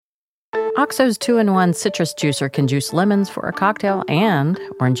OXO's 2-in-1 citrus juicer can juice lemons for a cocktail and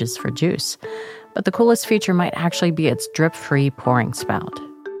oranges for juice. But the coolest feature might actually be its drip-free pouring spout.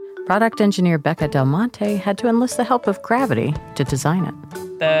 Product engineer Becca Del Monte had to enlist the help of gravity to design it.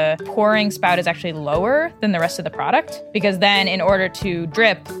 The pouring spout is actually lower than the rest of the product because then in order to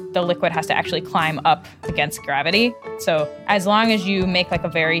drip, the liquid has to actually climb up against gravity. So as long as you make like a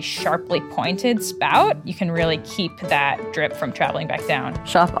very sharply pointed spout, you can really keep that drip from traveling back down.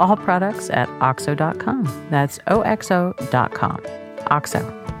 Shop all products at OXO.com. That's OXO.com.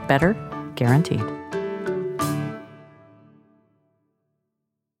 OXO. Better guaranteed.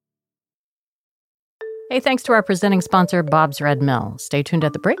 Hey, thanks to our presenting sponsor, Bob's Red Mill. Stay tuned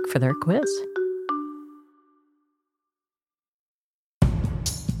at the break for their quiz.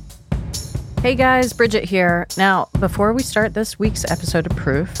 Hey guys, Bridget here. Now, before we start this week's episode of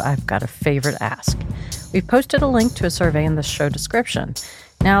Proof, I've got a favorite ask. We've posted a link to a survey in the show description.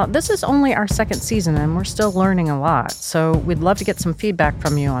 Now, this is only our second season and we're still learning a lot, so we'd love to get some feedback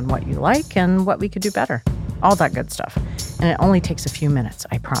from you on what you like and what we could do better. All that good stuff. And it only takes a few minutes,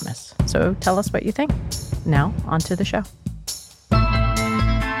 I promise. So tell us what you think. Now, on to the show.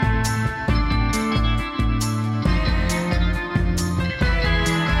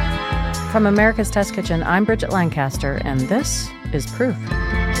 From America's Test Kitchen, I'm Bridget Lancaster, and this is Proof.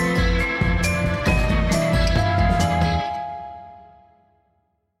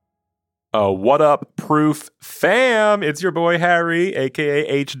 What up, Proof fam? It's your boy Harry, a.k.a.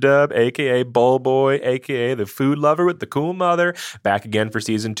 H-Dub, a.k.a. Bull Boy, a.k.a. the food lover with the cool mother, back again for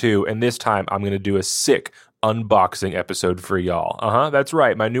season 2. And this time, I'm going to do a sick unboxing episode for y'all. That's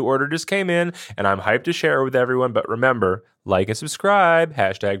right. My new order just came in, and I'm hyped to share it with everyone. But remember, like and subscribe,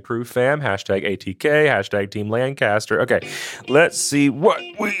 hashtag Proof fam, hashtag ATK, hashtag Team Lancaster. Okay, let's see what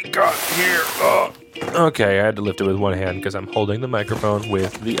we got here. Okay, I had to lift it with one hand because I'm holding the microphone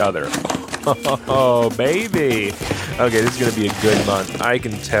with the other. Oh, baby. Okay, this is going to be a good month. I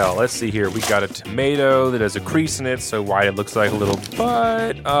can tell. Let's see here. We got a tomato that has a crease in it, so wide it looks like a little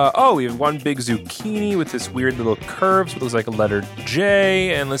butt. We have one big zucchini with this weird little curve, so it looks like a letter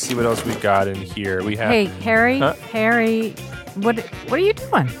J. And let's see what else we got in here. We have... Hey, Harry, Harry, what are you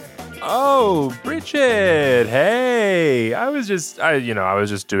doing? Oh, Bridget. Hey. I was just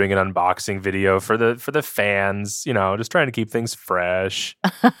doing an unboxing video for the fans, just trying to keep things fresh.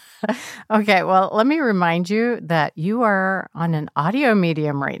 Okay, well, let me remind you that you are on an audio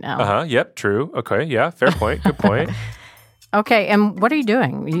medium right now. Yep, true. Okay, yeah, fair point. Good point. Okay, and what are you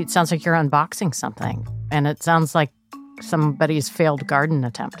doing? It sounds like you're unboxing something, and it sounds like somebody's failed garden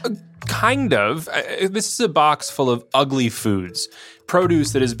attempt. Kind of. This is a box full of ugly foods.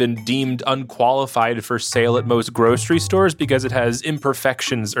 Produce that has been deemed unqualified for sale at most grocery stores because it has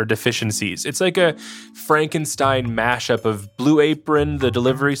imperfections or deficiencies. It's like a Frankenstein mashup of Blue Apron, the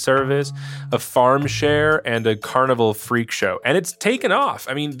delivery service, a farm share, and a carnival freak show. And it's taken off.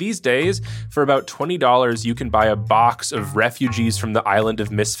 I mean, these days, for about $20, you can buy a box of refugees from the island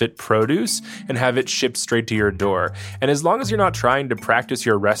of misfit produce and have it shipped straight to your door. And as long as you're not trying to practice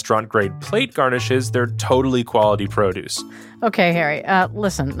your restaurant-grade plate garnishes, they're totally quality produce. Okay, Harry,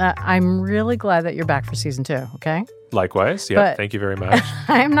 listen, I'm really glad that you're back for season 2, okay? Likewise, yeah, thank you very much.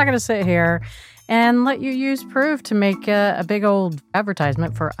 I'm not going to sit here and let you use Proof to make a big old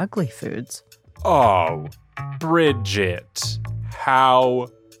advertisement for ugly foods. Oh, Bridget, how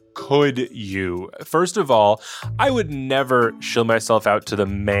could you? First of all, I would never shill myself out to the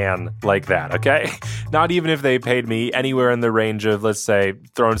man like that, okay? Not even if they paid me anywhere in the range of, let's say,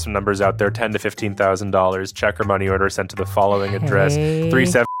 throwing some numbers out there, $10,000 to $15,000, check or money order sent to the following address,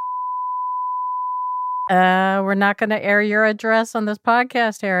 37. We're not going to air your address on this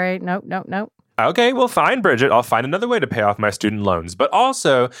podcast, Harry. Nope. Okay, well, fine, Bridget. I'll find another way to pay off my student loans. But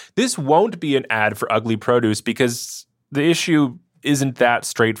also, this won't be an ad for ugly produce because the issue isn't that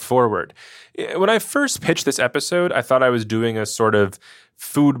straightforward. When I first pitched this episode, I thought I was doing a sort of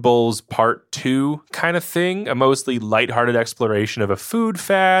Food Bowls Part 2 kind of thing, a mostly lighthearted exploration of a food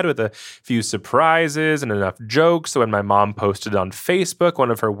fad with a few surprises and enough jokes. So when my mom posted on Facebook, one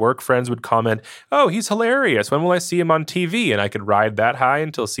of her work friends would comment, "Oh, he's hilarious. When will I see him on TV?" And I could ride that high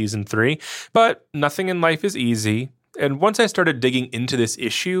until season 3. But nothing in life is easy. And once I started digging into this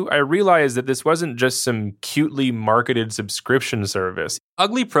issue, I realized that this wasn't just some cutely marketed subscription service.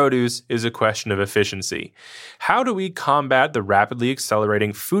 Ugly produce is a question of efficiency. How do we combat the rapidly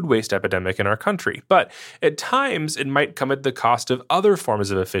accelerating food waste epidemic in our country? But at times, it might come at the cost of other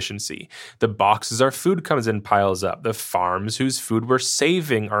forms of efficiency. The boxes our food comes in piles up. The farms whose food we're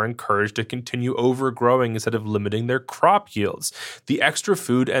saving are encouraged to continue overgrowing instead of limiting their crop yields. The extra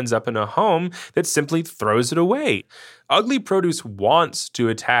food ends up in a home that simply throws it away. Ugly Produce wants to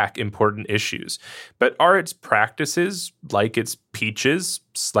attack important issues, but are its practices, like its peaches,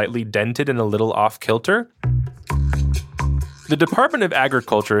 slightly dented and a little off-kilter? The Department of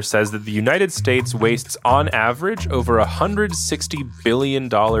Agriculture says that the United States wastes on average over $160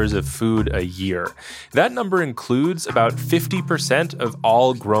 billion of food a year. That number includes about 50% of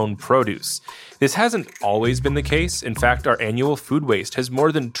all grown produce. This hasn't always been the case. In fact, our annual food waste has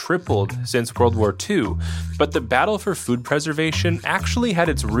more than tripled since World War II. But the battle for food preservation actually had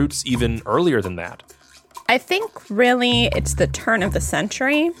its roots even earlier than that. I think really it's the turn of the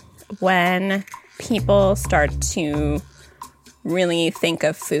century when people start to really think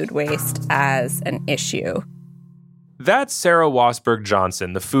of food waste as an issue. That's Sarah Wasberg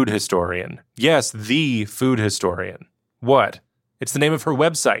Johnson, the food historian. Yes, the food historian. What? It's the name of her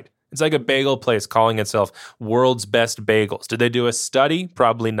website. It's like a bagel place calling itself World's Best Bagels. Did they do a study?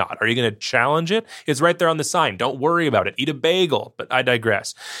 Probably not. Are you going to challenge it? It's right there on the sign. Don't worry about it. Eat a bagel. But I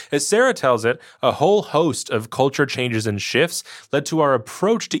digress. As Sarah tells it, a whole host of culture changes and shifts led to our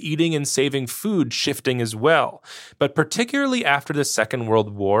approach to eating and saving food shifting as well. But particularly after the Second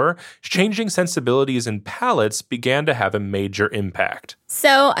World War, changing sensibilities and palates began to have a major impact.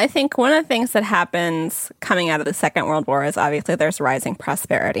 So I think one of the things that happens coming out of the Second World War is obviously there's rising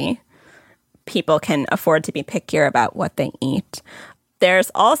prosperity. People can afford to be pickier about what they eat. There's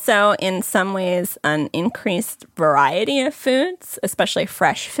also, in some ways, an increased variety of foods, especially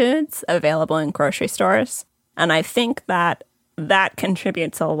fresh foods, available in grocery stores. And I think that that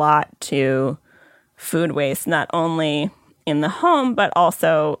contributes a lot to food waste, not only in the home, but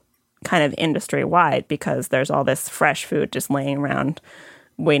also kind of industry-wide, because there's all this fresh food just laying around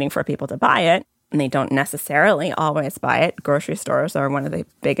waiting for people to buy it. And they don't necessarily always buy it. Grocery stores are one of the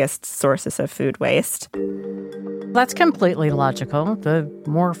biggest sources of food waste. That's completely logical. The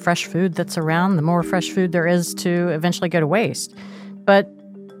more fresh food that's around, the more fresh food there is to eventually go to waste. But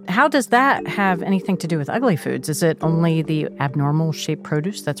how does that have anything to do with ugly foods? Is it only the abnormal shaped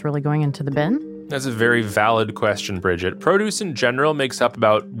produce that's really going into the bin? That's a very valid question, Bridget. Produce in general makes up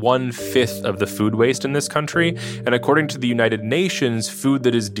about 1/5 of the food waste in this country, and according to the United Nations, food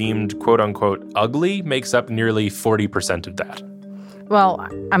that is deemed quote-unquote ugly makes up nearly 40% of that. Well,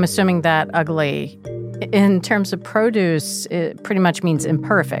 I'm assuming that ugly, in terms of produce, it pretty much means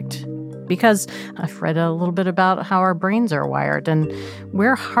imperfect. Because I've read a little bit about how our brains are wired, and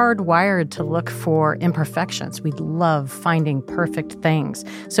we're hardwired to look for imperfections. We love finding perfect things.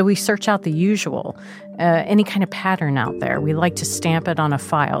 So we search out the usual, any kind of pattern out there. We like to stamp it on a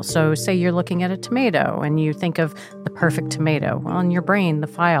file. So say you're looking at a tomato and you think of the perfect tomato. Well, in your brain, the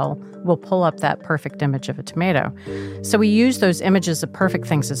file will pull up that perfect image of a tomato. So we use those images of perfect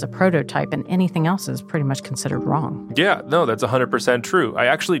things as a prototype, and anything else is pretty much considered wrong. Yeah, no, that's 100% true. I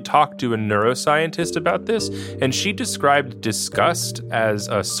actually talked to a neuroscientist about this, and she described disgust as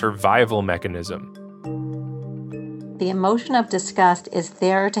a survival mechanism. The emotion of disgust is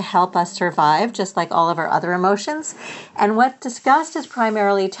there to help us survive, just like all of our other emotions. And what disgust is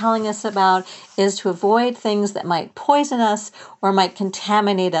primarily telling us about is to avoid things that might poison us or might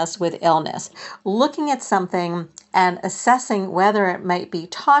contaminate us with illness. Looking at something and assessing whether it might be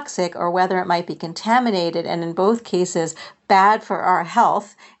toxic or whether it might be contaminated, and in both cases, bad for our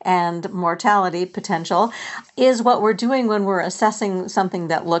health and mortality potential, is what we're doing when we're assessing something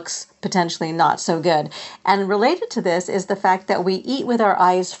that looks potentially not so good. And related to this is the fact that we eat with our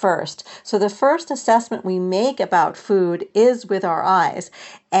eyes first. So the first assessment we make about food is with our eyes.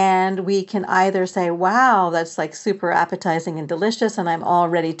 And we can either say, wow, that's like super appetizing and delicious and I'm all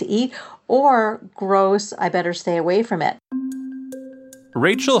ready to eat, or gross, I better stay away from it.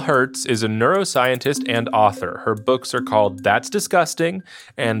 Rachel Hertz is a neuroscientist and author. Her books are called That's Disgusting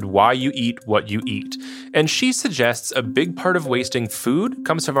and Why You Eat What You Eat. And she suggests a big part of wasting food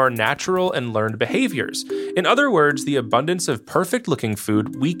comes from our natural and learned behaviors. In other words, the abundance of perfect-looking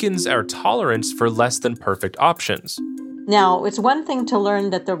food weakens our tolerance for less than perfect options. Now, it's one thing to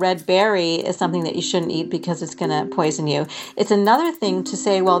learn that the red berry is something that you shouldn't eat because it's going to poison you. It's another thing to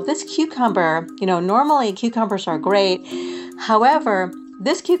say, well, this cucumber, normally cucumbers are great. However,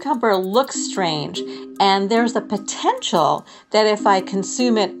 this cucumber looks strange, and there's the potential that if I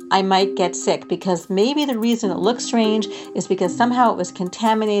consume it, I might get sick, because maybe the reason it looks strange is because somehow it was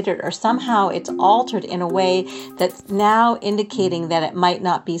contaminated or somehow it's altered in a way that's now indicating that it might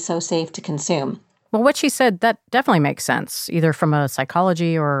not be so safe to consume. Well, what she said, that definitely makes sense, either from a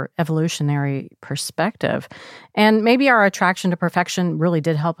psychology or evolutionary perspective. And maybe our attraction to perfection really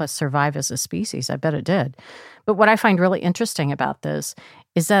did help us survive as a species. I bet it did. But what I find really interesting about this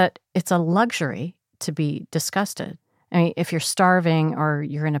is that it's a luxury to be disgusted. I mean, if you're starving or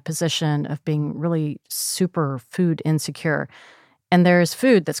you're in a position of being really super food insecure, and there's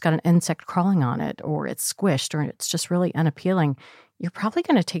food that's got an insect crawling on it, or it's squished, or it's just really unappealing, you're probably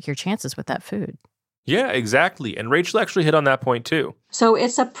going to take your chances with that food. Yeah, exactly. And Rachel actually hit on that point too. So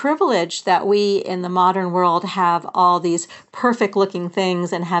it's a privilege that we in the modern world have all these perfect looking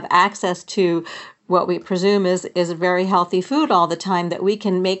things and have access to what we presume is very healthy food all the time, that we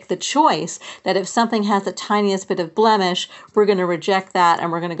can make the choice that if something has the tiniest bit of blemish, we're going to reject that and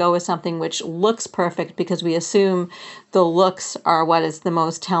we're going to go with something which looks perfect because we assume the looks are what is the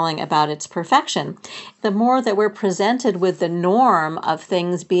most telling about its perfection. The more that we're presented with the norm of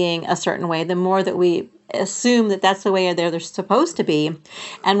things being a certain way, the more that we assume that that's the way they're supposed to be,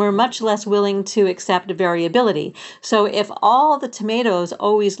 and we're much less willing to accept variability. So if all the tomatoes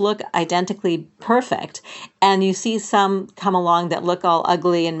always look identically perfect, and you see some come along that look all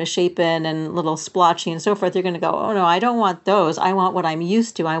ugly and misshapen and little splotchy and so forth, you're going to go, oh no, I don't want those. I want what I'm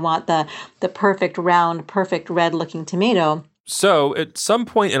used to. I want the perfect round, perfect red looking tomato. So, at some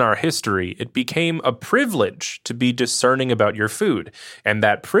point in our history, it became a privilege to be discerning about your food, and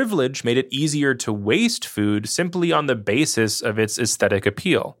that privilege made it easier to waste food simply on the basis of its aesthetic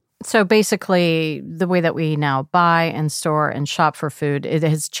appeal. So basically, the way that we now buy and store and shop for food, it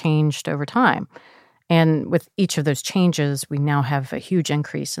has changed over time. And with each of those changes, we now have a huge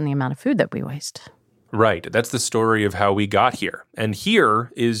increase in the amount of food that we waste. Right. That's the story of how we got here. And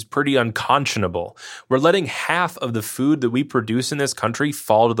here is pretty unconscionable. We're letting half of the food that we produce in this country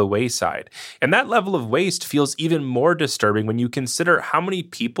fall to the wayside. And that level of waste feels even more disturbing when you consider how many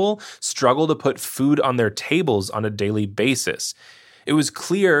people struggle to put food on their tables on a daily basis. It was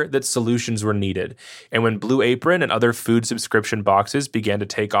clear that solutions were needed. And when Blue Apron and other food subscription boxes began to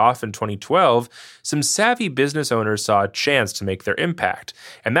take off in 2012, some savvy business owners saw a chance to make their impact.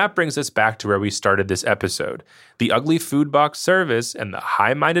 And that brings us back to where we started this episode, the Ugly Food Box service and the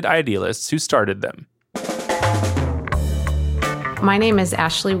high-minded idealists who started them. My name is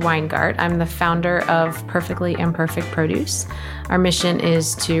Ashley Weingart. I'm the founder of Perfectly Imperfect Produce. Our mission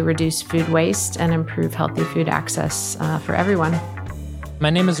is to reduce food waste and improve healthy food access for everyone. My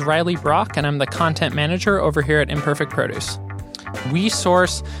name is Riley Brock, and I'm the content manager over here at Imperfect Produce. We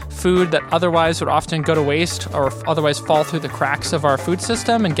source food that otherwise would often go to waste or otherwise fall through the cracks of our food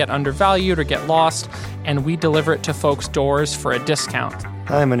system and get undervalued or get lost, and we deliver it to folks' doors for a discount.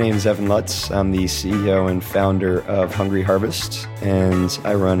 Hi, my name is Evan Lutz. I'm the CEO and founder of Hungry Harvest, and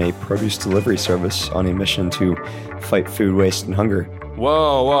I run a produce delivery service on a mission to fight food waste and hunger.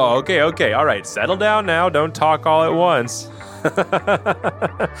 Whoa, okay. All right, settle down now. Don't talk all at once.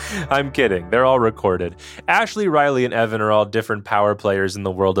 I'm kidding. They're all recorded. Ashley, Riley, and Evan are all different power players in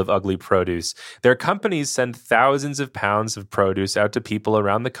the world of ugly produce. Their companies send thousands of pounds of produce out to people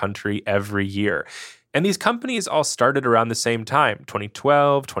around the country every year. And these companies all started around the same time,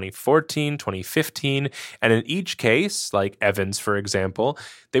 2012, 2014, 2015. And in each case, like Evan's, for example,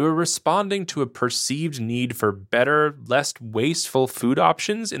 they were responding to a perceived need for better, less wasteful food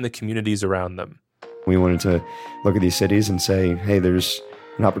options in the communities around them. We wanted to look at these cities and say, hey, there's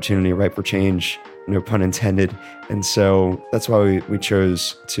an opportunity ripe for change, no pun intended. And so that's why we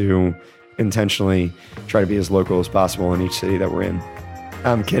chose to intentionally try to be as local as possible in each city that we're in.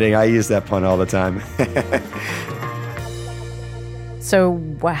 I'm kidding. I use that pun all the time. So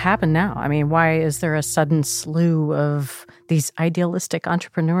what happened now? I mean, why is there a sudden slew of these idealistic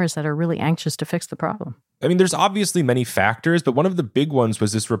entrepreneurs that are really anxious to fix the problem? I mean, there's obviously many factors, but one of the big ones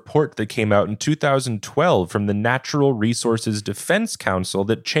was this report that came out in 2012 from the Natural Resources Defense Council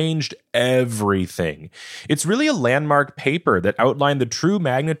that changed everything. It's really a landmark paper that outlined the true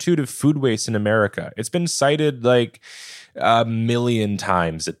magnitude of food waste in America. It's been cited like a million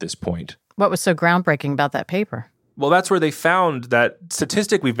times at this point. What was so groundbreaking about that paper? Well, that's where they found that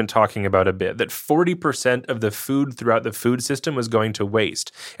statistic we've been talking about a bit, that 40% of the food throughout the food system was going to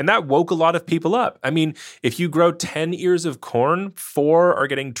waste. And that woke a lot of people up. I mean, if you grow 10 ears of corn, 4 are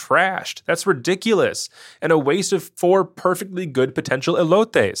getting trashed. That's ridiculous. And a waste of 4 perfectly good potential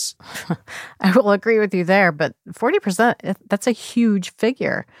elotes. I will agree with you there, but 40%, that's a huge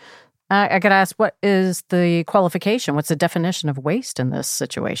figure. I got to ask, what is the qualification? What's the definition of waste in this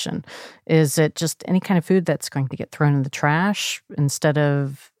situation? Is it just any kind of food that's going to get thrown in the trash instead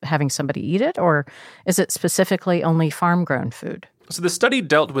of having somebody eat it? Or is it specifically only farm-grown food? So the study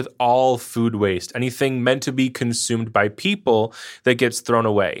dealt with all food waste, anything meant to be consumed by people that gets thrown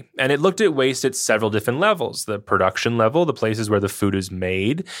away. And it looked at waste at several different levels: the production level, the places where the food is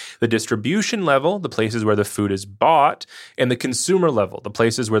made; the distribution level, the places where the food is bought; and the consumer level, the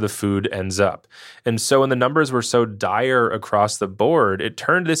places where the food ends up. And so when the numbers were so dire across the board, it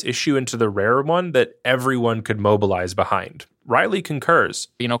turned this issue into the rare one that everyone could mobilize behind. Riley concurs.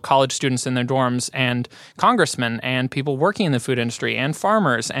 College students in their dorms and congressmen and people working in the food industry and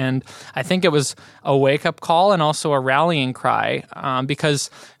farmers. And I think it was a wake-up call and also a rallying cry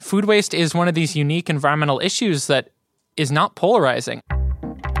because food waste is one of these unique environmental issues that is not polarizing.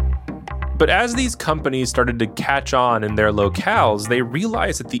 But as these companies started to catch on in their locales, they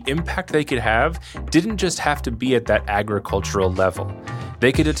realized that the impact they could have didn't just have to be at that agricultural level.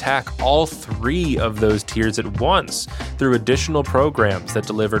 They could attack all three of those tiers at once through additional programs that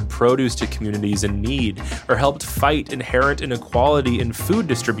delivered produce to communities in need or helped fight inherent inequality in food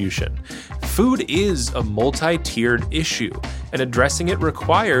distribution. Food is a multi-tiered issue, and addressing it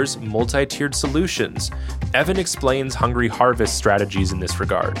requires multi-tiered solutions. Evan explains Hungry Harvest strategies in this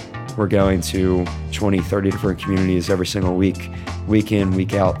regard. We're going to 20, 30 different communities every single week in,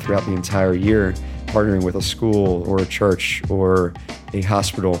 week out, throughout the entire year, partnering with a school or a church or a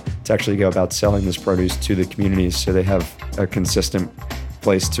hospital to actually go about selling this produce to the communities so they have a consistent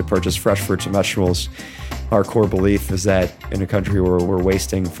place to purchase fresh fruits and vegetables. Our core belief is that in a country where we're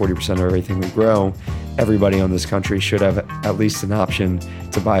wasting 40% of everything we grow, everybody on this country should have at least an option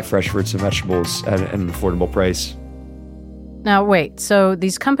to buy fresh fruits and vegetables at an affordable price. Now, wait, so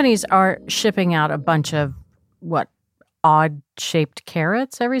these companies are shipping out a bunch of, odd-shaped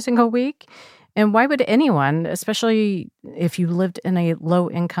carrots every single week? And why would anyone, especially if you lived in a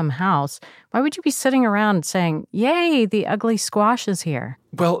low-income house, why would you be sitting around saying, yay, the ugly squash is here?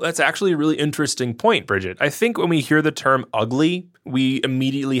 Well, that's actually a really interesting point, Bridget. I think when we hear the term ugly, we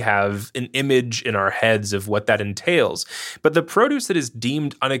immediately have an image in our heads of what that entails. But the produce that is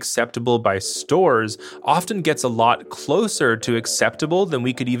deemed unacceptable by stores often gets a lot closer to acceptable than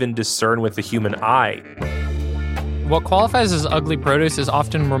we could even discern with the human eye. What qualifies as ugly produce is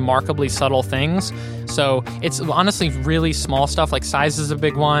often remarkably subtle things. So it's honestly really small stuff, like size is a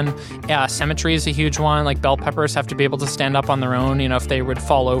big one. Symmetry is a huge one. Like bell peppers have to be able to stand up on their own. If they would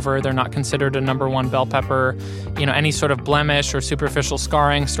fall over, they're not considered a number one bell pepper. Any sort of blemish or superficial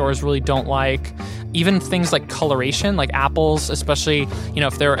scarring, stores really don't like. Even things like coloration, like apples, especially,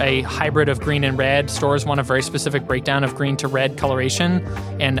 if they're a hybrid of green and red, stores want a very specific breakdown of green to red coloration.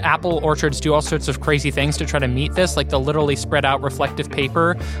 And apple orchards do all sorts of crazy things to try to meet this. Like they'll literally spread out reflective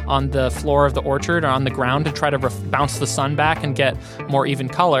paper on the floor of the orchard or on the ground to try to bounce the sun back and get more even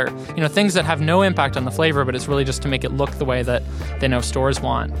color. Things that have no impact on the flavor, but it's really just to make it look the way that they know stores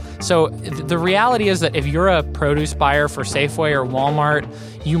want. So the reality is that if you're a produce buyer for Safeway or Walmart,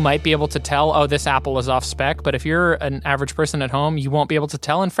 you might be able to tell, oh, this apple is off spec. But if you're an average person at home, you won't be able to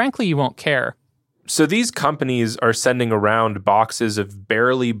tell. And frankly, you won't care. So these companies are sending around boxes of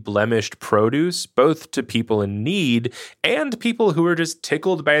barely blemished produce, both to people in need and people who are just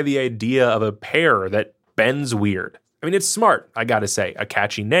tickled by the idea of a pear that bends weird. I mean, it's smart, I gotta say. A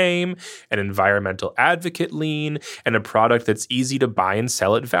catchy name, an environmental advocate lean, and a product that's easy to buy and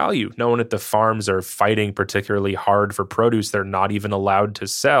sell at value. No one at the farms are fighting particularly hard for produce they're not even allowed to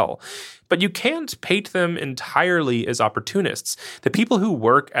sell. But you can't paint them entirely as opportunists. The people who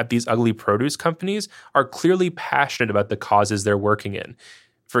work at these ugly produce companies are clearly passionate about the causes they're working in.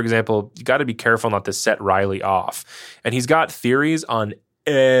 For example, you gotta be careful not to set Riley off. And he's got theories on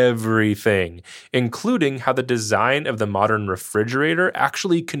everything, including how the design of the modern refrigerator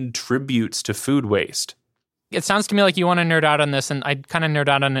actually contributes to food waste. It sounds to me like you want to nerd out on this, and I kind of nerd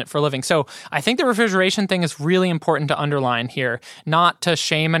out on it for a living. So I think the refrigeration thing is really important to underline here, not to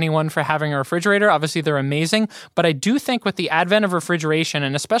shame anyone for having a refrigerator. Obviously, they're amazing. But I do think with the advent of refrigeration,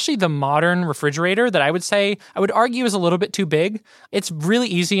 and especially the modern refrigerator that I would argue is a little bit too big. It's really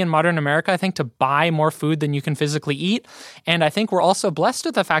easy in modern America, I think, to buy more food than you can physically eat. And I think we're also blessed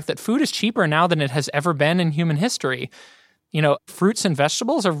with the fact that food is cheaper now than it has ever been in human history. Fruits and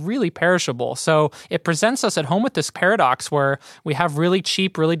vegetables are really perishable. So it presents us at home with this paradox where we have really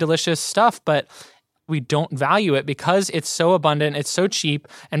cheap, really delicious stuff, but we don't value it because it's so abundant, it's so cheap,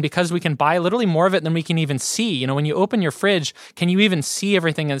 and because we can buy literally more of it than we can even see. When you open your fridge, can you even see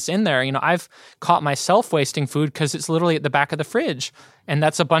everything that's in there? I've caught myself wasting food because it's literally at the back of the fridge. And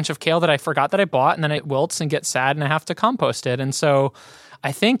that's a bunch of kale that I forgot that I bought, and then it wilts and gets sad, and I have to compost it. And so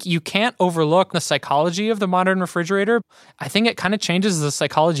I think you can't overlook the psychology of the modern refrigerator. I think it kind of changes the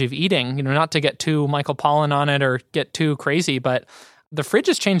psychology of eating, not to get too Michael Pollan on it or get too crazy, but the fridge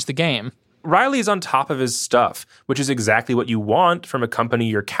has changed the game. Riley's on top of his stuff, which is exactly what you want from a company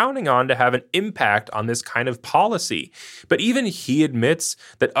you're counting on to have an impact on this kind of policy. But even he admits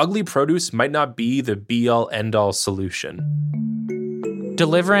that ugly produce might not be the be-all, end-all solution.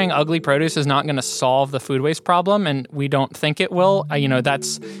 Delivering ugly produce is not going to solve the food waste problem, and we don't think it will.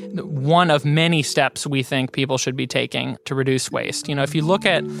 That's one of many steps we think people should be taking to reduce waste. If you look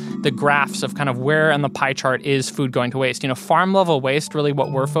at the graphs of kind of where on the pie chart is food going to waste, farm level waste, really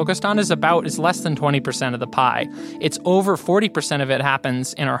what we're focused on is less than 20% of the pie. It's over 40% of it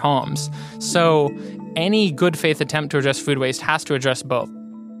happens in our homes. So any good faith attempt to address food waste has to address both.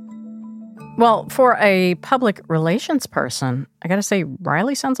 Well, for a public relations person, I got to say,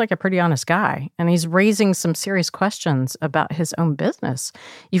 Riley sounds like a pretty honest guy, and he's raising some serious questions about his own business.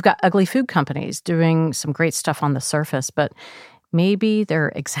 You've got ugly food companies doing some great stuff on the surface, but maybe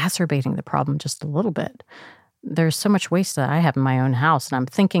they're exacerbating the problem just a little bit. There's so much waste that I have in my own house, and I'm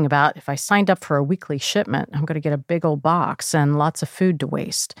thinking about if I signed up for a weekly shipment, I'm going to get a big old box and lots of food to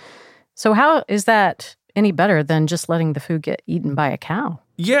waste. So how is that any better than just letting the food get eaten by a cow?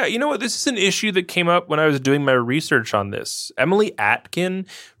 Yeah, you know what? This is an issue that came up when I was doing my research on this. Emily Atkin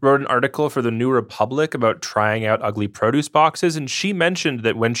wrote an article for the New Republic about trying out ugly produce boxes, and she mentioned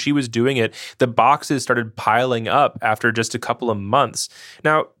that when she was doing it, the boxes started piling up after just a couple of months.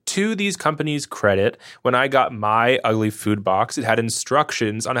 Now, to these companies' credit, when I got my ugly food box, it had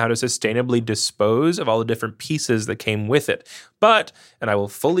instructions on how to sustainably dispose of all the different pieces that came with it. But, and I will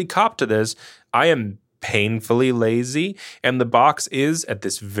fully cop to this, I am painfully lazy, and the box is, at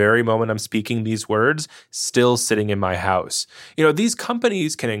this very moment I'm speaking these words, still sitting in my house. These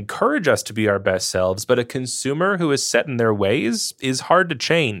companies can encourage us to be our best selves, but a consumer who is set in their ways is hard to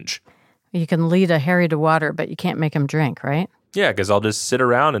change. You can lead a Harry to water, but you can't make him drink, right? Yeah, because I'll just sit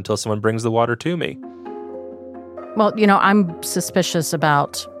around until someone brings the water to me. Well, I'm suspicious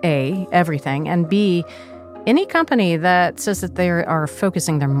about A, everything, and B, any company that says that they are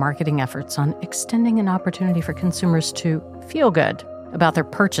focusing their marketing efforts on extending an opportunity for consumers to feel good about their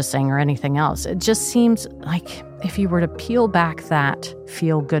purchasing or anything else. It just seems like if you were to peel back that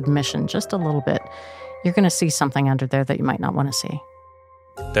feel-good mission just a little bit, you're going to see something under there that you might not want to see.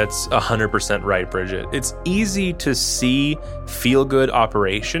 That's 100% right, Bridget. It's easy to see feel-good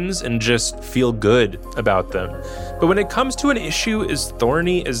operations and just feel good about them. But when it comes to an issue as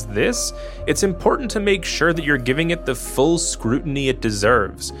thorny as this, it's important to make sure that you're giving it the full scrutiny it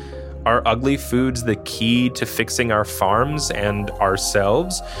deserves. Are ugly foods the key to fixing our farms and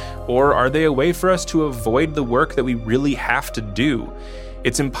ourselves? Or are they a way for us to avoid the work that we really have to do?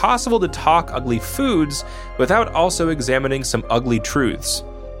 It's impossible to talk ugly foods without also examining some ugly truths.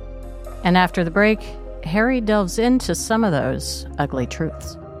 And after the break, Harry delves into some of those ugly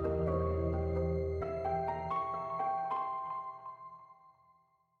truths.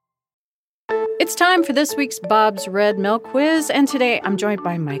 It's time for this week's Bob's Red Mill Quiz, and today I'm joined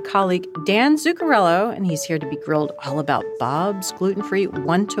by my colleague Dan Zuccarello, and he's here to be grilled all about Bob's gluten-free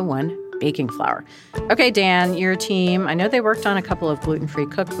 1-to-1 baking flour. Okay, Dan, your team, I know they worked on a couple of gluten-free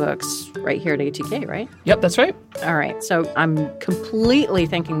cookbooks right here at ATK, right? Yep, that's right. All right, so I'm completely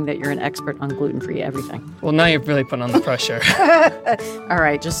thinking that you're an expert on gluten-free everything. Well, now you've really put on the pressure. All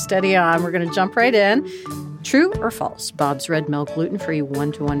right, just steady on. We're going to jump right in. True or false? Bob's Red Mill gluten-free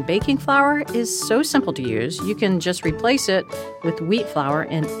 1-to-1 baking flour is so simple to use, you can just replace it with wheat flour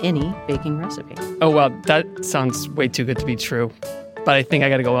in any baking recipe. Oh, well, that sounds way too good to be true. But I think I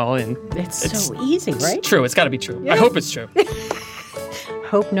got to go all in. It's so easy, right? It's true. It's got to be true. Yeah. I hope it's true.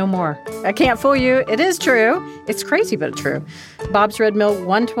 Hope no more. I can't fool you. It is true. It's crazy, but it's true. Bob's Red Mill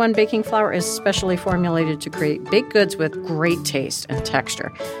 1-to-1 baking flour is specially formulated to create baked goods with great taste and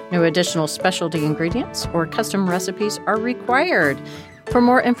texture. No additional specialty ingredients or custom recipes are required. For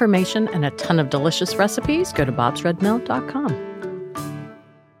more information and a ton of delicious recipes, go to bobsredmill.com.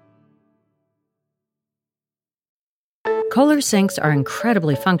 Kohler sinks are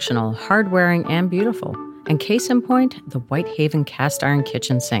incredibly functional, hard-wearing, and beautiful. And case in point, the Whitehaven cast iron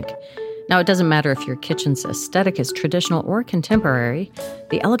kitchen sink. Now, it doesn't matter if your kitchen's aesthetic is traditional or contemporary,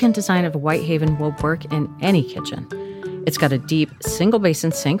 the elegant design of Whitehaven will work in any kitchen. It's got a deep,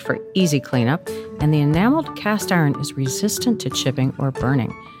 single-basin sink for easy cleanup, and the enameled cast iron is resistant to chipping or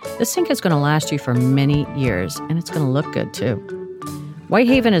burning. The sink is going to last you for many years, and it's going to look good, too.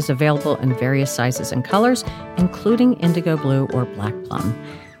 Whitehaven is available in various sizes and colors, including indigo blue or black plum.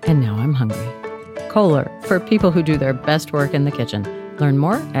 And now I'm hungry. Kohler, for people who do their best work in the kitchen. Learn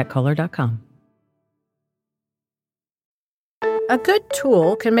more at Kohler.com. A good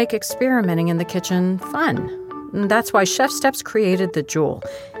tool can make experimenting in the kitchen fun. And that's why Chef Steps created the Joule.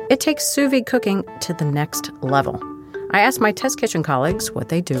 It takes sous vide cooking to the next level. I asked my test kitchen colleagues what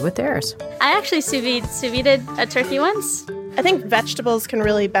they do with theirs. I actually sous vide a turkey once. I think vegetables can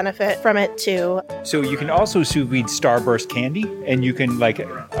really benefit from it too. So you can also sous vide Starburst candy, and you can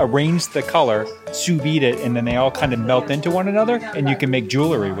arrange the color, sous vide it, and then they all kind of melt into one another, and you can make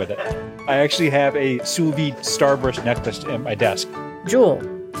jewelry with it. I actually have a sous vide Starburst necklace at my desk. Jewel.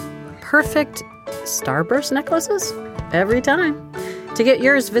 Perfect Starburst necklaces? Every time. To get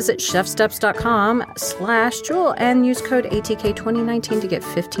yours, visit chefsteps.com/Jewel and use code ATK2019 to get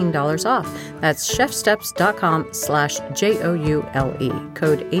 $15 off. That's chefsteps.com/JOULE.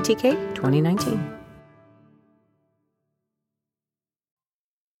 Code ATK2019.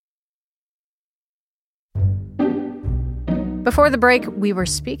 Before the break, we were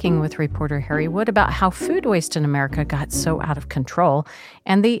speaking with reporter Harry Wood about how food waste in America got so out of control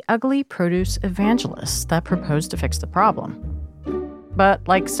and the ugly produce evangelists that proposed to fix the problem. But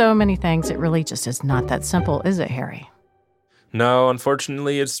like so many things, it really just is not that simple, is it, Harry? No,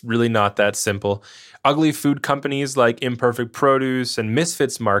 unfortunately, it's really not that simple. Ugly food companies like Imperfect Produce and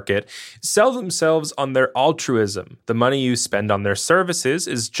Misfits Market sell themselves on their altruism. The money you spend on their services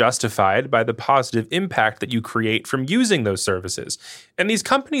is justified by the positive impact that you create from using those services. And these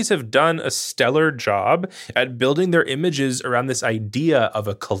companies have done a stellar job at building their images around this idea of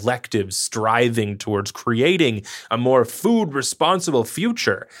a collective striving towards creating a more food-responsible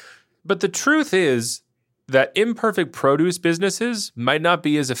future. But the truth is that imperfect produce businesses might not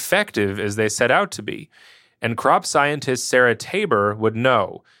be as effective as they set out to be. And crop scientist Sarah Tabor would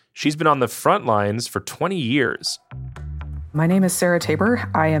know. She's been on the front lines for 20 years. My name is Sarah Tabor.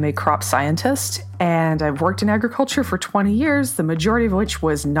 I am a crop scientist, and I've worked in agriculture for 20 years, the majority of which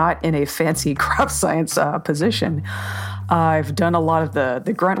was not in a fancy crop science position. I've done a lot of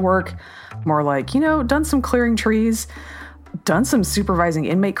the grunt work, more like, done some clearing trees, done some supervising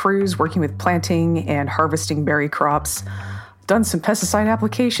inmate crews working with planting and harvesting berry crops, done some pesticide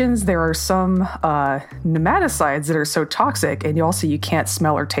applications. There are some nematicides that are so toxic, and you can't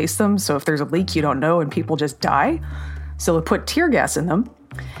smell or taste them. So if there's a leak, you don't know, and people just die. So they put tear gas in them.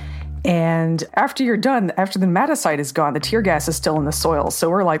 And after you're done, after the nematicide is gone, the tear gas is still in the soil.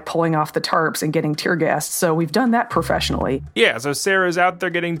 So we're pulling off the tarps and getting tear gassed. So we've done that professionally. Yeah, so Sarah's out there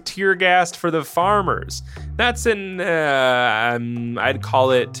getting tear gassed for the farmers. That's an, I'd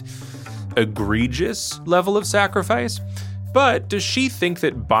call it egregious level of sacrifice. But does she think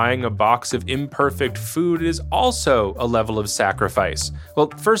that buying a box of imperfect food is also a level of sacrifice? Well,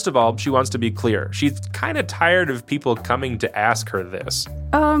 first of all, she wants to be clear. She's kind of tired of people coming to ask her this.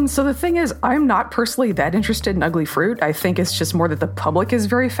 So the thing is, I'm not personally that interested in ugly fruit. I think it's just more that the public is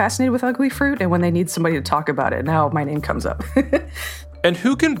very fascinated with ugly fruit, and when they need somebody to talk about it, now my name comes up. And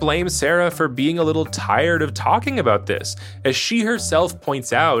who can blame Sarah for being a little tired of talking about this? As she herself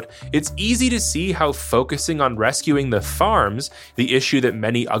points out, it's easy to see how focusing on rescuing the farms, the issue that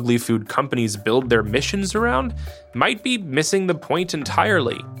many ugly food companies build their missions around, might be missing the point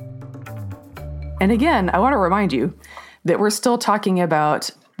entirely. And again, I want to remind you that we're still talking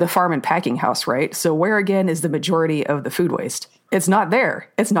about the farm and packing house, right? So where again is the majority of the food waste? It's not there.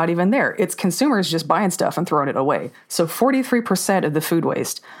 It's not even there. It's consumers just buying stuff and throwing it away. So 43% of the food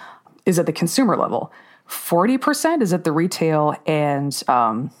waste is at the consumer level. 40% is at the retail and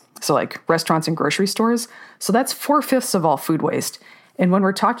restaurants and grocery stores. So that's 4/5 of all food waste. And when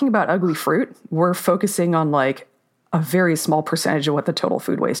we're talking about ugly fruit, we're focusing on a very small percentage of what the total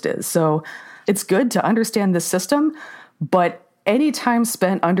food waste is. So it's good to understand this system, but any time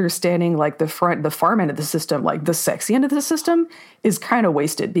spent understanding the farm end of the system, the sexy end of the system, is kind of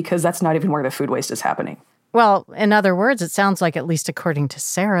wasted because that's not even where the food waste is happening. Well, in other words, it sounds like, at least according to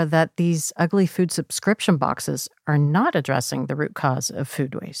Sarah, that these ugly food subscription boxes are not addressing the root cause of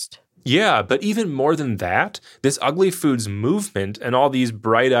food waste. Yeah, but even more than that, this ugly foods movement and all these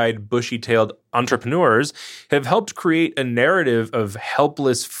bright-eyed, bushy-tailed entrepreneurs have helped create a narrative of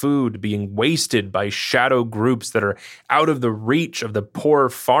helpless food being wasted by shadow groups that are out of the reach of the poor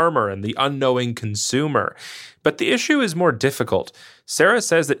farmer and the unknowing consumer. But the issue is more difficult. Sarah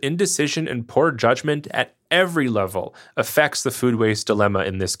says that indecision and poor judgment at every level affects the food waste dilemma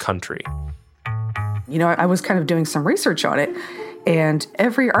in this country. I was kind of doing some research on it. And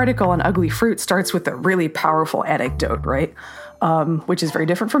every article on ugly fruit starts with a really powerful anecdote, right? Which is very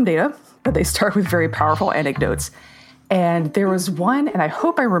different from data, but they start with very powerful anecdotes. And there was one, and I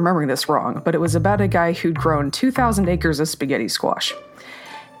hope I'm remembering this wrong, but it was about a guy who'd grown 2,000 acres of spaghetti squash,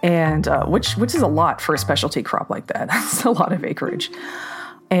 and which is a lot for a specialty crop like that. That's a lot of acreage.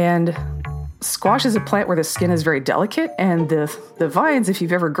 And Squash is a plant where the skin is very delicate, and the vines, if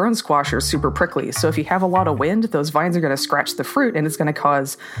you've ever grown squash, are super prickly. So if you have a lot of wind, those vines are going to scratch the fruit, and it's going to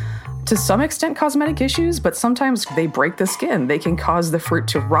cause, to some extent, cosmetic issues, but sometimes they break the skin. They can cause the fruit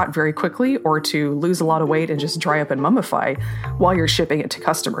to rot very quickly or to lose a lot of weight and just dry up and mummify while you're shipping it to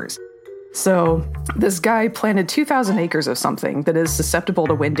customers. So this guy planted 2,000 acres of something that is susceptible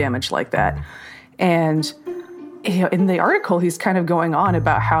to wind damage like that. And in the article, he's kind of going on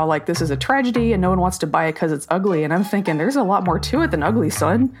about how, like, this is a tragedy and no one wants to buy it because it's ugly. And I'm thinking, there's a lot more to it than ugly,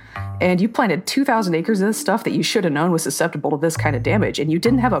 son. And you planted 2,000 acres of this stuff that you should have known was susceptible to this kind of damage. And you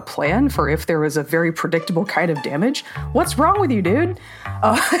didn't have a plan for if there was a very predictable kind of damage. What's wrong with you, dude?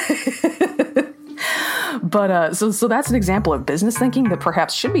 But so that's an example of business thinking that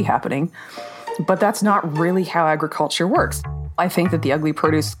perhaps should be happening. But that's not really how agriculture works. I think that the ugly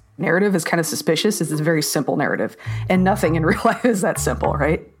produce narrative is kind of suspicious. It's a very simple narrative, and nothing in real life is that simple,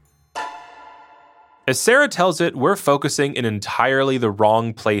 right? As Sarah tells it, we're focusing in entirely the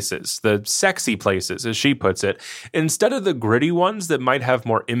wrong places, the sexy places, as she puts it, instead of the gritty ones that might have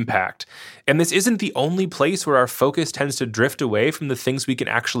more impact. And this isn't the only place where our focus tends to drift away from the things we can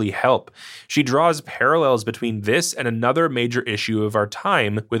actually help. She draws parallels between this and another major issue of our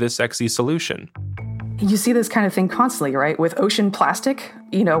time with a sexy solution. You see this kind of thing constantly, right? With ocean plastic,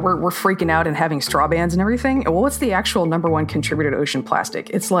 you know, we're freaking out and having straw bans and everything. Well, what's the actual number one contributor to ocean plastic?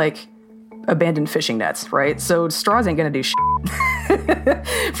 It's like abandoned fishing nets, right? So straws ain't going to do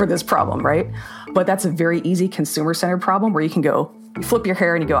shit for this problem, right? But that's a very easy consumer-centered problem where you can go, you flip your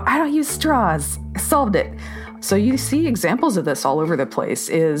hair and you go, I don't use straws. I solved it. So you see examples of this all over the place.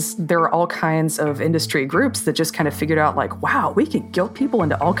 There are all kinds of industry groups that just kind of figured out, like, wow, we can guilt people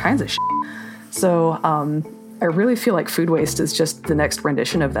into all kinds of shit. So I really feel like food waste is just the next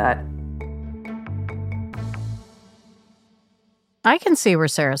rendition of that. I can see where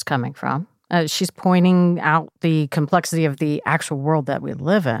Sarah's coming from. She's pointing out the complexity of the actual world that we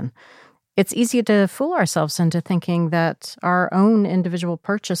live in. It's easy to fool ourselves into thinking that our own individual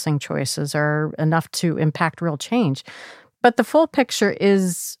purchasing choices are enough to impact real change. But the full picture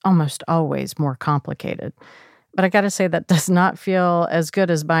is almost always more complicated. But I got to say, that does not feel as good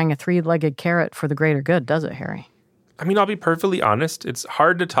as buying a three-legged carrot for the greater good, does it, Harry? I mean, I'll be perfectly honest. It's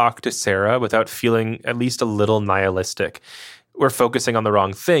hard to talk to Sarah without feeling at least a little nihilistic. We're focusing on the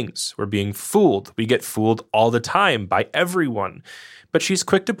wrong things. We're being fooled. We get fooled all the time by everyone. But she's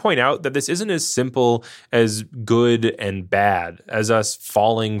quick to point out that this isn't as simple as good and bad, as us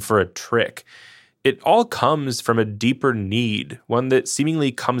falling for a trick. It all comes from a deeper need, one that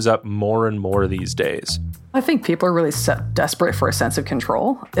seemingly comes up more and more these days. I think people are really desperate for a sense of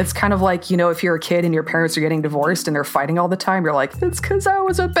control. It's kind of like, you know, if you're a kid and your parents are getting divorced and they're fighting all the time, you're like, it's because I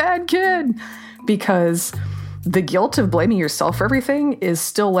was a bad kid. Because the guilt of blaming yourself for everything is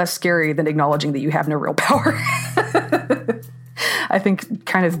still less scary than acknowledging that you have no real power. I think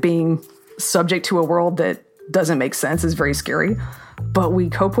kind of being subject to a world that doesn't make sense is very scary. But we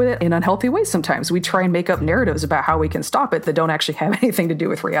cope with it in unhealthy ways sometimes. We try and make up narratives about how we can stop it that don't actually have anything to do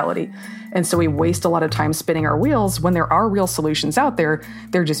with reality. And so we waste a lot of time spinning our wheels when there are real solutions out there.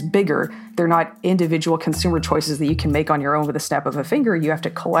 They're just bigger. They're not individual consumer choices that you can make on your own with a snap of a finger. You have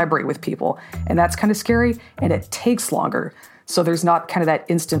to collaborate with people. And that's kind of scary, and it takes longer. So there's not kind of that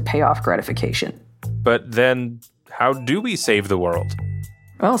instant payoff gratification. But then how do we save the world?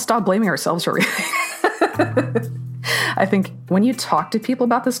 Well, stop blaming ourselves for everything. I think when you talk to people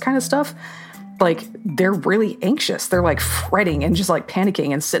about this kind of stuff, like, they're really anxious. They're like fretting and just like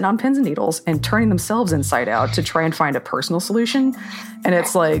panicking and sitting on pins and needles and turning themselves inside out to try and find a personal solution. And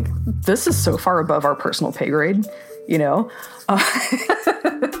it's like, this is so far above our personal pay grade, you know?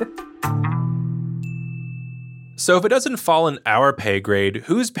 So if it doesn't fall in our pay grade,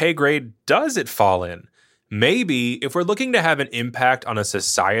 whose pay grade does it fall in? Maybe if we're looking to have an impact on a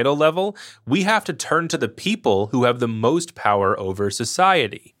societal level, we have to turn to the people who have the most power over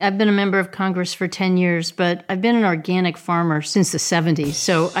society. I've been a member of Congress for 10 years, but I've been an organic farmer since the 70s.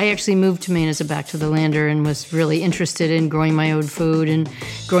 So I actually moved to Maine as a back-to-the-lander and was really interested in growing my own food and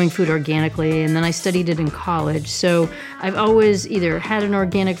growing food organically. And then I studied it in college. So I've always either had an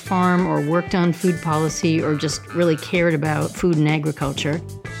organic farm or worked on food policy or just really cared about food and agriculture.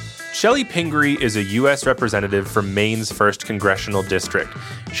 Shelley Pingree is a U.S. representative from Maine's 1st Congressional District.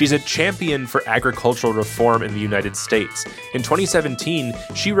 She's a champion for agricultural reform in the United States. In 2017,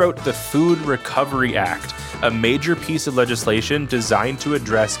 she wrote the Food Recovery Act, a major piece of legislation designed to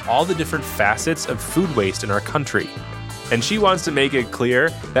address all the different facets of food waste in our country. And she wants to make it clear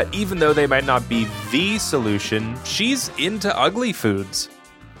that even though they might not be the solution, she's into ugly foods.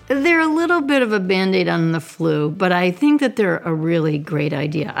 They're a little bit of a Band-Aid on the flu, but I think that they're a really great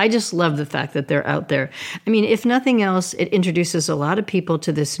idea. I just love the fact that they're out there. I mean, if nothing else, it introduces a lot of people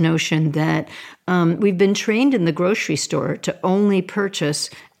to this notion that we've been trained in the grocery store to only purchase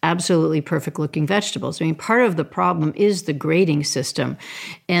absolutely perfect-looking vegetables. I mean, part of the problem is the grading system.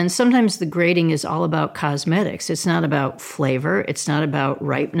 And sometimes the grading is all about cosmetics. It's not about flavor. It's not about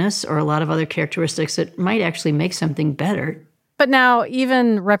ripeness or a lot of other characteristics that might actually make something better. But now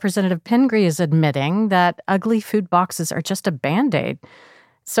even Representative Pingree is admitting that ugly food boxes are just a Band-Aid.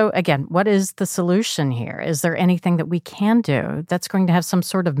 So again, what is the solution here? Is there anything that we can do that's going to have some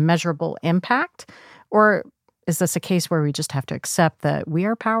sort of measurable impact? Or is this a case where we just have to accept that we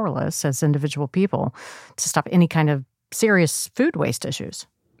are powerless as individual people to stop any kind of serious food waste issues?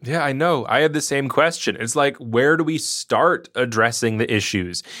 Yeah, I know. I had the same question. It's like, where do we start addressing the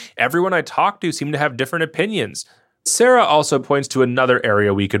issues? Everyone I talk to seem to have different opinions. Sarah also points to another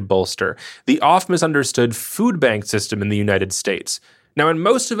area we could bolster, the oft-misunderstood food bank system in the United States. Now, when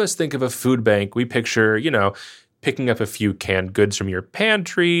most of us think of a food bank, we picture, picking up a few canned goods from your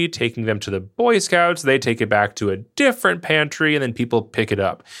pantry, taking them to the Boy Scouts, they take it back to a different pantry, and then people pick it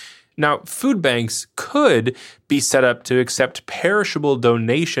up. Now, food banks could be set up to accept perishable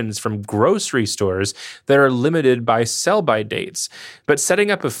donations from grocery stores that are limited by sell-by dates. But setting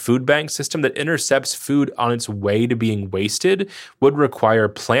up a food bank system that intercepts food on its way to being wasted would require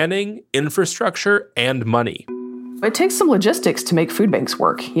planning, infrastructure, and money. It takes some logistics to make food banks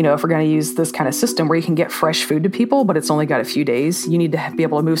work. If we're going to use this kind of system where you can get fresh food to people, but it's only got a few days, you need to be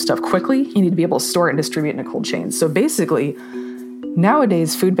able to move stuff quickly. You need to be able to store it and distribute in a cold chain. So basically,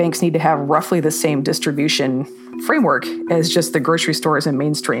 nowadays, food banks need to have roughly the same distribution framework as just the grocery stores and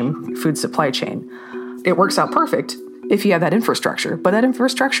mainstream food supply chain. It works out perfect if you have that infrastructure, but that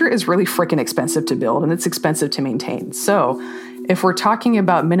infrastructure is really freaking expensive to build and it's expensive to maintain. So if we're talking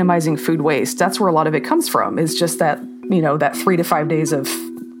about minimizing food waste, that's where a lot of it comes from. It's just that, that 3 to 5 days of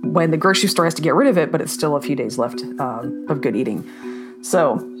when the grocery store has to get rid of it, but it's still a few days left of good eating.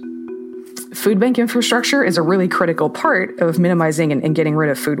 So food bank infrastructure is a really critical part of minimizing and getting rid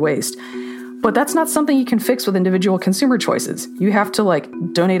of food waste. But that's not something you can fix with individual consumer choices. You have to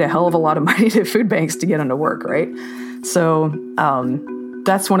donate a hell of a lot of money to food banks to get them to work, right? So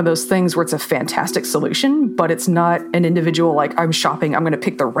that's one of those things where it's a fantastic solution, but it's not an individual, I'm shopping, I'm going to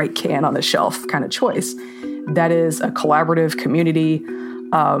pick the right can on the shelf kind of choice. That is a collaborative community,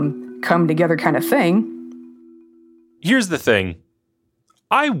 come together kind of thing. Here's the thing.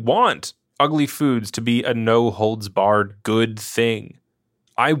 I want ugly foods to be a no-holds-barred good thing.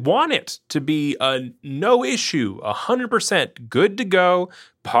 I want it to be a no issue, 100% good to go,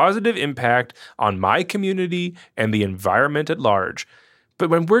 positive impact on my community and the environment at large. But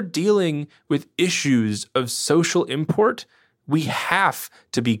when we're dealing with issues of social import, we have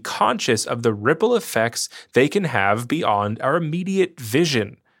to be conscious of the ripple effects they can have beyond our immediate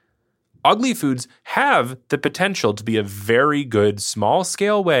vision. Ugly foods have the potential to be a very good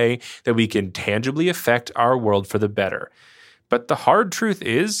small-scale way that we can tangibly affect our world for the better. But the hard truth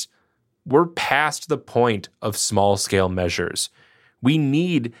is, we're past the point of small-scale measures. We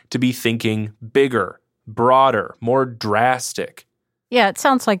need to be thinking bigger, broader, more drastic. Yeah, it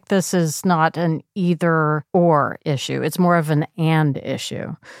sounds like this is not an either-or issue. It's more of an and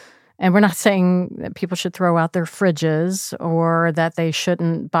issue. And we're not saying that people should throw out their fridges or that they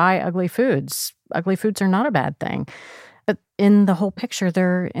shouldn't buy ugly foods. Ugly foods are not a bad thing. But in the whole picture,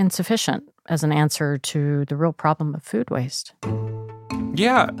 they're insufficient as an answer to the real problem of food waste.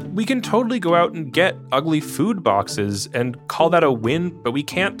 Yeah, we can totally go out and get ugly food boxes and call that a win, but we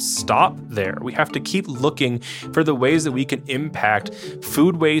can't stop there. We have to keep looking for the ways that we can impact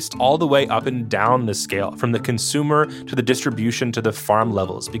food waste all the way up and down the scale, from the consumer to the distribution to the farm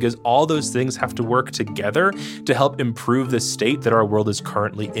levels, because all those things have to work together to help improve the state that our world is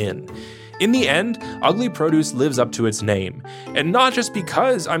currently in. In the end, ugly produce lives up to its name. And not just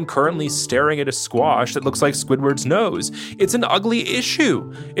because I'm currently staring at a squash that looks like Squidward's nose. It's an ugly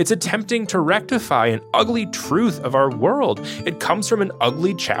issue. It's attempting to rectify an ugly truth of our world. It comes from an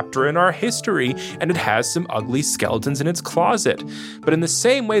ugly chapter in our history, and it has some ugly skeletons in its closet. But in the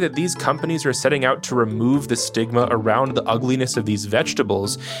same way that these companies are setting out to remove the stigma around the ugliness of these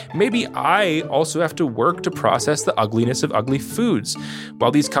vegetables, maybe I also have to work to process the ugliness of ugly foods. While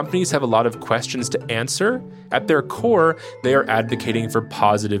these companies have a lot of questions to answer, at their core, they are advocating for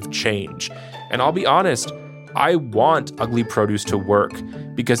positive change. And I'll be honest, I want ugly produce to work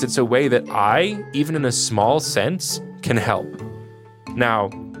because it's a way that I, even in a small sense, can help. Now,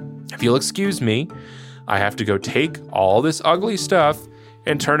 if you'll excuse me, I have to go take all this ugly stuff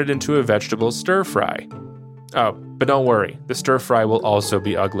and turn it into a vegetable stir fry. Oh, But don't worry, the stir fry will also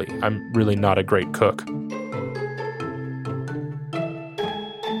be ugly. I'm really not a great cook.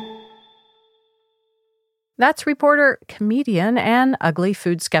 That's reporter, comedian, and ugly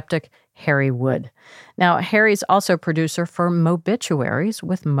food skeptic Harry Wood. Now, Harry's also producer for Mobituaries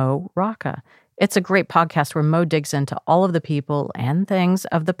with Mo Rocca. It's a great podcast where Mo digs into all of the people and things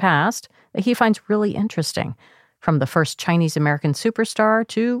of the past that he finds really interesting, from the first Chinese-American superstar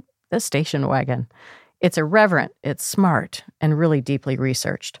to the station wagon. It's irreverent, it's smart, and really deeply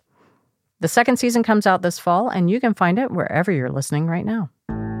researched. The second season comes out this fall, and you can find it wherever you're listening right now.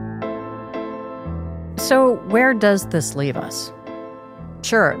 So where does this leave us?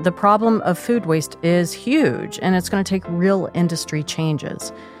 Sure, the problem of food waste is huge, and it's going to take real industry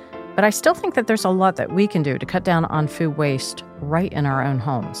changes. But I still think that there's a lot that we can do to cut down on food waste right in our own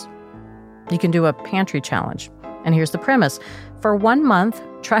homes. You can do a pantry challenge. And here's the premise. For 1 month,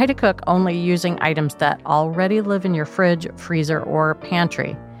 try to cook only using items that already live in your fridge, freezer, or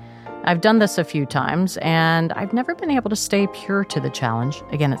pantry. I've done this a few times, and I've never been able to stay pure to the challenge.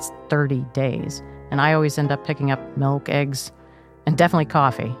 Again, it's 30 days, and I always end up picking up milk, eggs, and definitely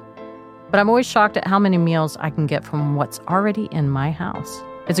coffee. But I'm always shocked at how many meals I can get from what's already in my house.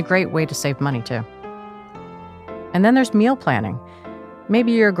 It's a great way to save money, too. And then there's meal planning.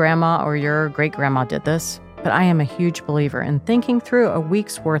 Maybe your grandma or your great-grandma did this, but I am a huge believer in thinking through a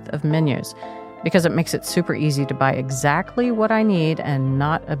week's worth of menus because it makes it super easy to buy exactly what I need and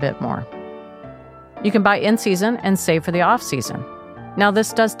not a bit more. You can buy in season and save for the off season. Now,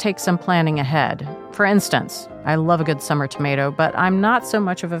 this does take some planning ahead. For instance, I love a good summer tomato, but I'm not so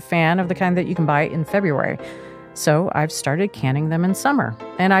much of a fan of the kind that you can buy in February. So I've started canning them in summer,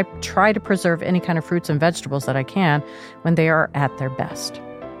 and I try to preserve any kind of fruits and vegetables that I can when they are at their best.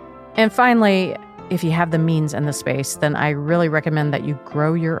 And finally, if you have the means and the space, then I really recommend that you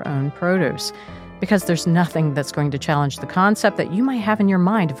grow your own produce, because there's nothing that's going to challenge the concept that you might have in your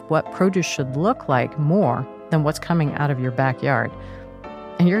mind of what produce should look like more than what's coming out of your backyard.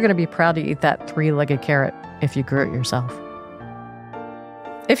 And you're going to be proud to eat that 3-legged carrot if you grew it yourself.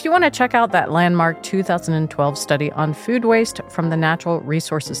 If you want to check out that landmark 2012 study on food waste from the Natural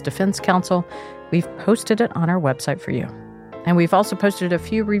Resources Defense Council, we've posted it on our website for you. And we've also posted a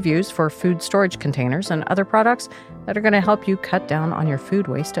few reviews for food storage containers and other products that are going to help you cut down on your food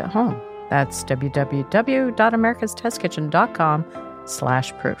waste at home. That's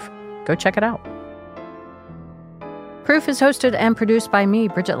www.americastestkitchen.com/proof. Go check it out. Proof is hosted and produced by me,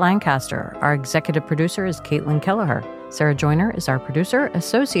 Bridget Lancaster. Our executive producer is Caitlin Kelleher. Sarah Joyner is our producer.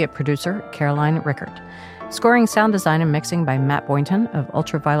 Associate producer, Caroline Rickert. Scoring, sound design, and mixing by Matt Boynton of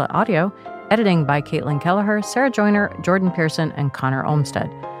Ultraviolet Audio. Editing by Caitlin Kelleher, Sarah Joyner, Jordan Pearson, and Connor Olmstead.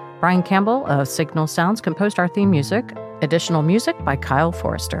 Brian Campbell of Signal Sounds composed our theme music. Additional music by Kyle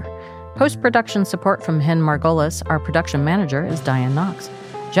Forrester. Post-production support from Hen Margolis. Our production manager is Diane Knox.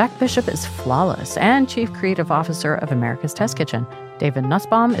 Jack Bishop is flawless and Chief Creative Officer of America's Test Kitchen. David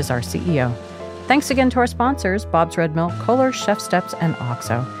Nussbaum is our CEO. Thanks again to our sponsors, Bob's Red Mill, Kohler, Chef Steps, and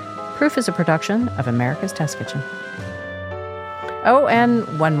OXO. Proof is a production of America's Test Kitchen. Oh, and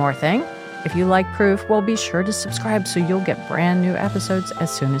one more thing. If you like Proof, well, be sure to subscribe so you'll get brand new episodes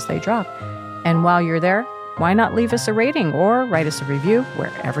as soon as they drop. And while you're there, why not leave us a rating or write us a review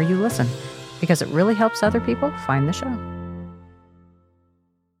wherever you listen? Because it really helps other people find the show.